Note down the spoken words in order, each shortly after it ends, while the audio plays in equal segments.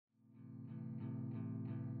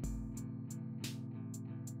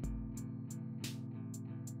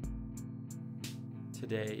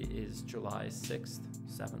Today is July 6th,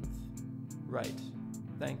 7th. Right.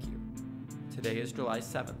 Thank you. Today is July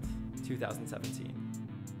 7th, 2017.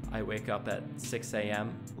 I wake up at 6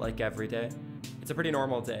 a.m. like every day. It's a pretty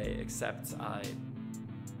normal day, except I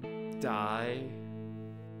die.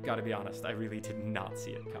 Gotta be honest, I really did not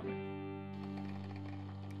see it coming.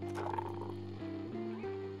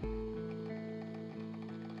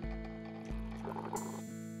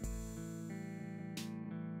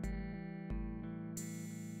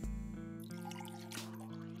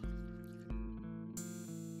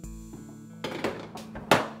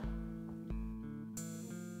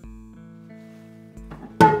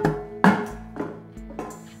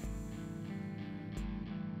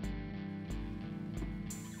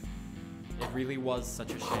 It really was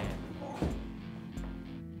such a shame.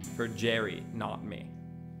 For Jerry, not me.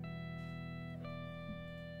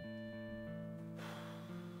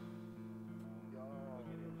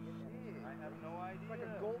 I have no idea. It's like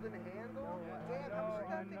a golden handle? Damn, how much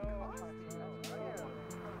did that thing cost?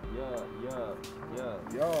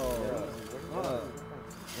 Yo.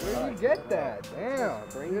 Where did you get that? Damn,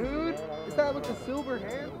 dude. Is that with the silver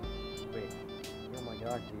handle? Wait. Oh my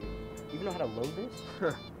god, dude. You even know how to load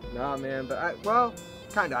this? Nah, man, but well,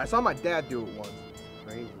 kinda. I saw my dad do it once.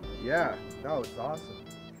 Crazy. Yeah, that was awesome.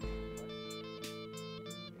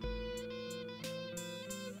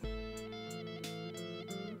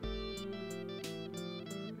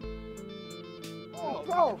 Oh,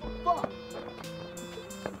 bro, fuck!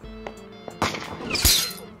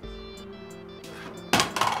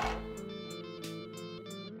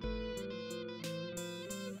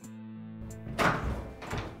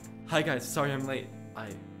 Hi guys, sorry I'm late.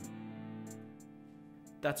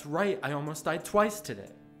 That's right, I almost died twice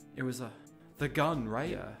today. It was the gun,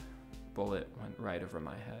 right? A bullet went right over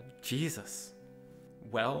my head. Jesus.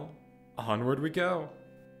 Well, onward we go.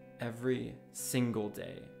 Every single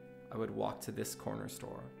day, I would walk to this corner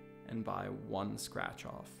store and buy one scratch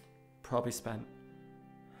off. Probably spent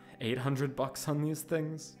 $800 on these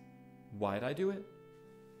things. Why'd I do it?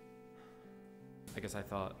 I guess I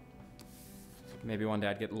thought maybe one day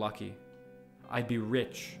I'd get lucky. I'd be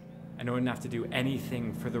rich, and I wouldn't have to do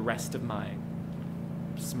anything for the rest of my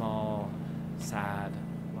small, sad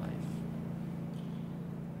life.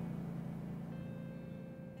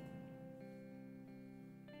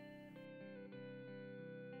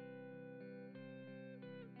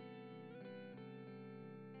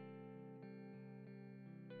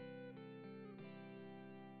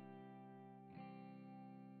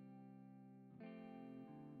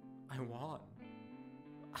 I won.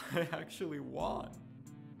 I actually won.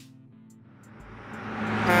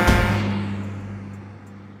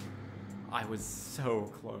 I was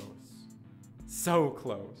so close. So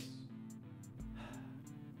close.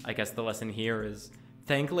 I guess the lesson here is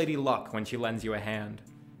thank Lady Luck when she lends you a hand.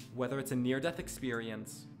 Whether it's a near-death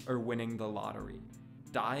experience or winning the lottery,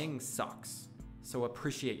 dying sucks, so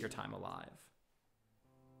appreciate your time alive.